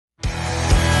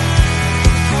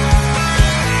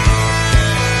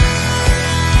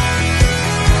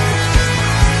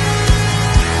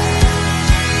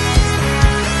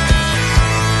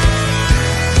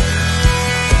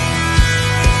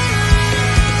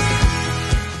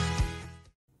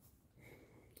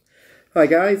Hi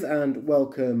guys, and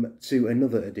welcome to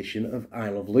another edition of I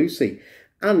Love Lucy.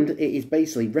 And it is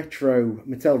basically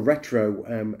Mattel Retro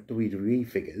WWE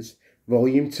figures,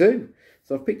 Volume 2.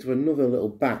 So I've picked up another little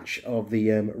batch of the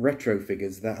retro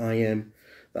figures that I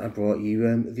brought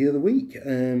you the other week.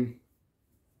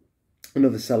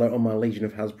 Another seller on my Legion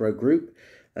of Hasbro group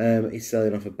is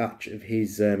selling off a batch of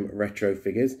his retro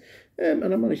figures. And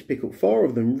I managed to pick up 4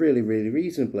 of them really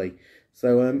reasonably.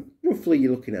 So roughly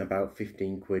you're looking at about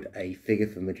 15 quid a figure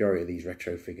for the majority of these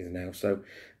retro figures now. So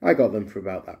I got them for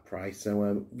about that price. So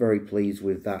I'm very pleased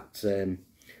with that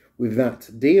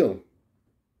deal.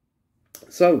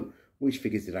 So which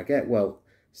figures did I get? Well,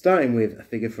 starting with a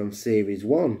figure from Series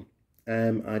 1.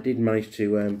 I did manage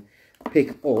to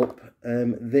pick up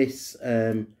this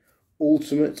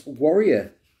Ultimate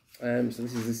Warrior. So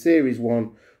this is the Series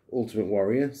 1 Ultimate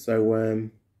Warrior. So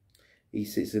he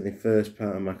sits in the first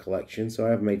part of my collection, so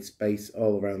I have made space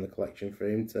all around the collection for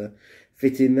him to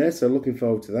fit in there, so looking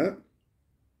forward to that.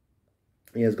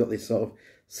 He has got this sort of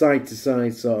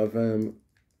side-to-side sort of,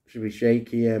 should be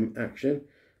shaky action.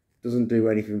 Doesn't do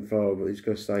anything forward, but he just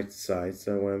goes side-to-side,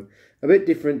 so a bit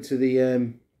different to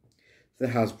the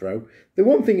Hasbro. The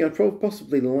one thing I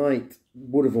possibly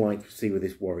would have liked to see with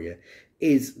this Warrior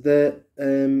is that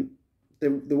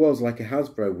there was like a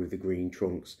Hasbro with the green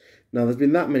trunks. Now, there's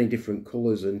been that many different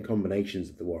colours and combinations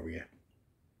of the Warrior.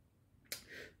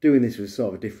 Doing this with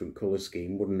sort of a different colour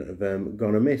scheme wouldn't have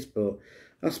gone amiss, but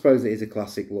I suppose it is a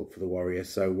classic look for the Warrior,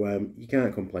 so you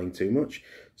can't complain too much.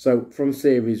 So, from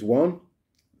Series 1,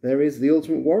 there is the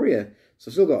Ultimate Warrior. So,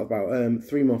 I've still got about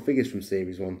 3 more figures from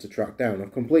Series 1 to track down.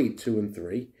 I've completed 2 and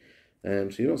 3,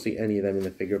 so you don't see any of them in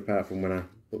the figure apart from when I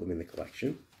put them in the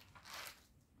collection.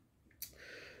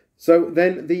 So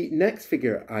then the next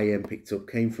figure I picked up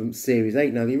came from Series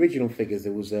 8. Now the original figures,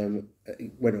 there was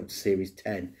went up to Series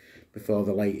 10 before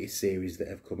the latest series that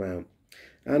have come out.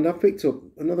 And I picked up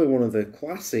another one of the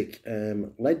classic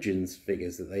Legends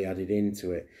figures that they added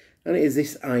into it. And it is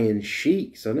this Iron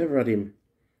Sheik. So I never had him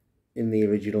in the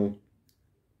original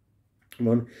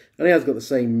one. And he has got the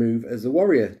same move as the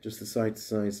Warrior, just the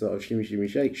side-to-side sort of shimmy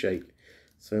shake.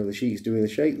 So the Sheik's doing the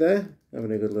shake there,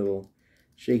 having a good little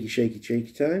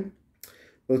shaky time.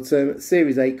 But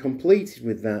Series 8 completed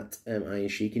with that Iron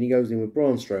Sheik, and he goes in with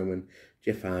Braun Strowman,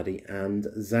 Jeff Hardy and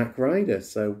Zack Ryder.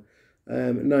 So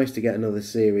nice to get another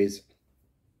series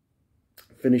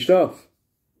finished off.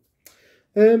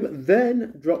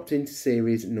 Then dropped into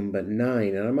series number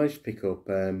 9, and I managed to pick up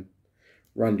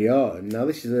Randy Orton. Now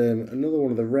this is another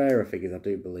one of the rarer figures, I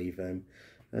do believe,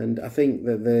 and I think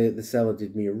that the seller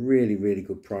did me a really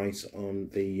good price on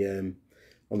the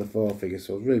 4 figures,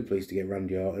 so I was really pleased to get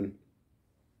Randy Orton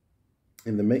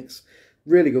in the mix.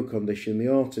 Really good condition. The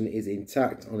Orton is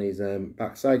intact on his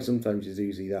backside. Sometimes you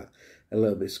do see that a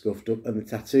little bit scuffed up, and the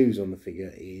tattoos on the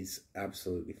figure is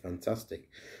absolutely fantastic.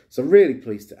 So really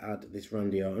pleased to add this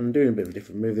Randy Orton. I'm doing a bit of a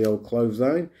different move, the old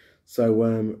clothesline.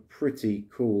 So pretty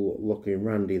cool looking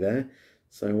Randy there.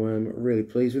 So really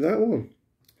pleased with that one.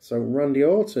 So Randy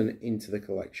Orton into the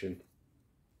collection.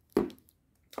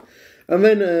 And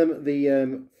then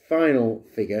the final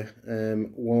figure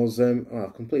was,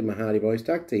 I've completed my Hardy Boys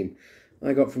tag team.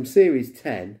 I got from Series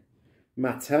 10,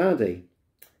 Matt Hardy.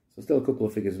 So still a couple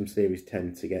of figures from Series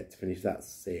 10 to get to finish that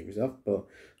series off, but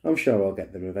I'm sure I'll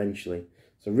get them eventually.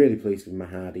 So really pleased with my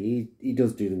Hardy. He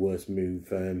does do the worst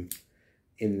move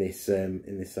in this side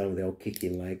with the old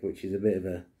kicking leg, which is a bit of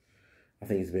a, I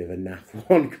think it's a bit of a naff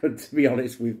one, to be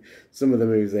honest, with some of the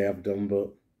moves they have done, but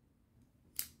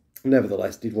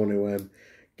nevertheless, did want to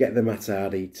get the Matt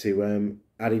Hardy to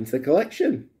add into the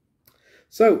collection.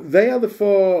 So, they are the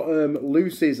 4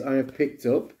 Loosies I have picked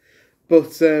up.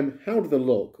 But how do they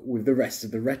look with the rest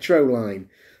of the retro line?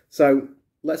 So,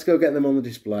 let's go get them on the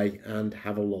display and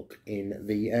have a look in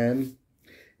the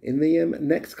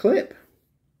next clip.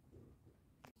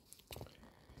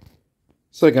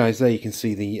 So guys, there you can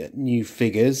see the new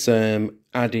figures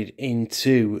added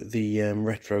into the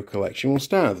retro collection. We'll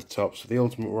start at the top. So the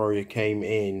Ultimate Warrior came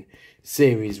in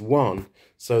Series 1.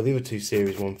 So the other 2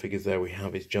 Series 1 figures there we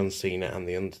have is John Cena and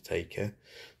The Undertaker.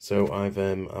 So I've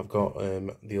got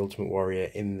the Ultimate Warrior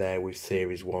in there with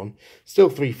Series 1. Still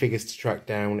 3 figures to track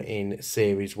down in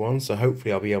Series 1. So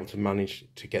hopefully I'll be able to manage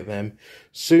to get them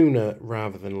sooner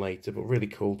rather than later. But really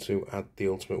cool to add the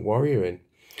Ultimate Warrior in.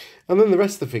 And then the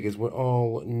rest of the figures were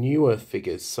all newer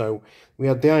figures. So we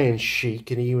had the Iron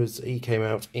Sheik, and he came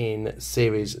out in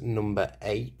series number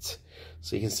 8.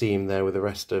 So you can see him there with the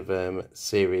rest of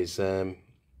series 8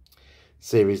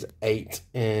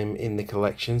 in the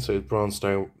collection. So it's Braun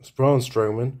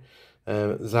Strowman,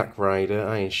 Zack Ryder,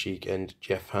 Iron Sheik, and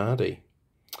Jeff Hardy.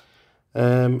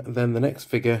 Then the next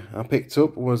figure I picked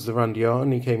up was the Randy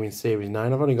Orton. He came in Series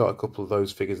 9. I've only got a couple of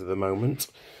those figures at the moment.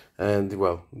 And,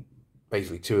 well,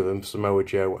 basically two of them, Samoa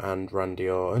Joe and Randy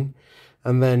Orton.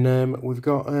 And then we've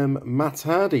got Matt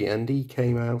Hardy, and he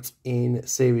came out in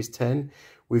Series 10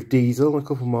 with Diesel. A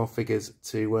couple more figures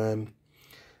to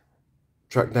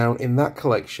track down in that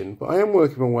collection. But I am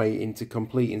working my way into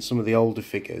completing some of the older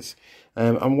figures.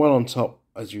 I'm well on top,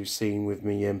 as you've seen with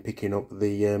me picking up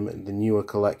the newer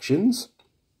collections.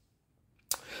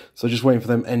 So just waiting for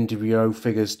them NWO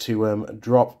figures to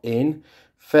drop in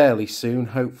fairly soon,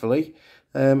 hopefully.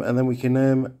 And then we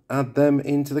can add them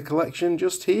into the collection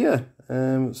just here.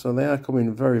 So they are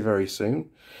coming very, very soon.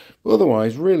 But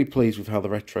otherwise, really pleased with how the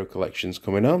retro collection's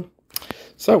coming on.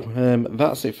 So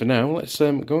that's it for now. Let's go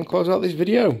and close out this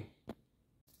video.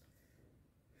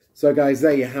 So guys,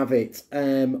 there you have it.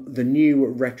 The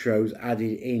new retros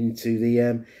added into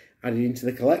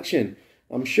the collection.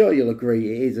 I'm sure you'll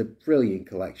agree it is a brilliant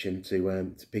collection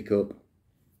to pick up.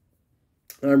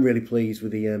 I'm really pleased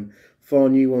with the 4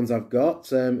 new ones I've got.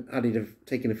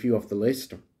 Taken a few off the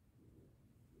list.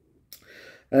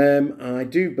 I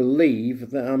do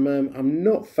believe that I'm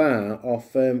not far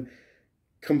off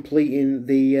completing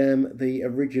the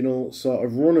original sort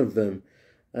of run of them.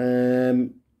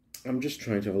 I'm just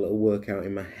trying to have a little workout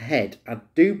in my head. I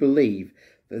do believe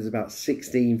there's about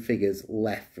 16 figures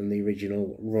left from the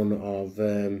original run of...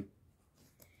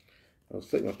 I'll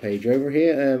flip my page over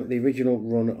here. The original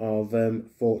run of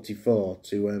 44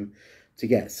 to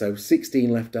get. So 16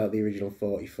 left out of the original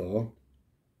 44.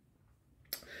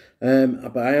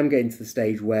 But I am getting to the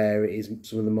stage where it is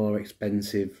some of the more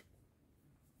expensive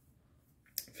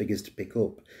figures to pick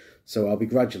up. So I'll be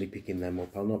gradually picking them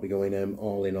up. I'll not be going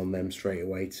all in on them straight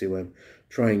away to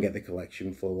try and get the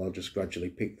collection full. I'll just gradually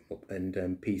pick them up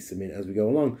and piece them in as we go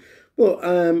along. But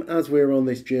as we're on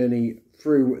this journey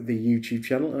through the YouTube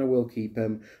channel, I will keep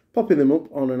popping them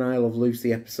up on an Isle of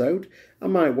Loosey episode. I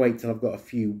might wait till I've got a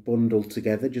few bundled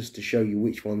together just to show you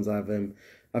which ones I've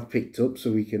picked up,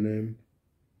 so we can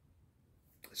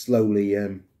slowly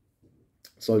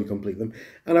complete them.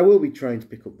 And I will be trying to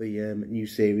pick up the new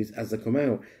series as they come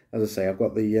out. As I say, I've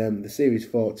got the Series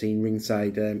 14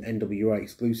 ringside NWA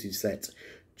exclusive set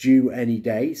due any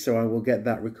day, so I will get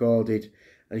that recorded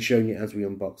and showing you as we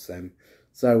unbox them.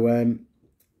 So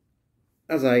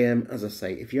as I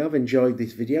say, if you have enjoyed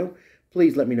this video,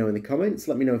 please let me know in the comments.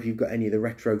 Let me know if you've got any of the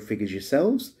retro figures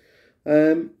yourselves.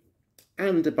 And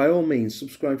by all means,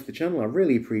 subscribe to the channel. I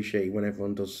really appreciate when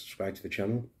everyone does subscribe to the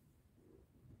channel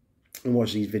and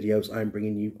watch these videos I'm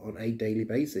bringing you on a daily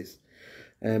basis.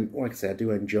 Like I say, I do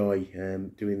enjoy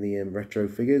doing the retro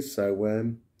figures,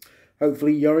 so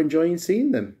hopefully you're enjoying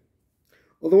seeing them.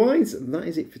 Otherwise, that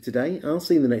is it for today. I'll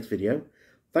see you in the next video.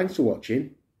 Thanks for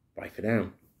watching. Bye for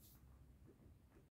now.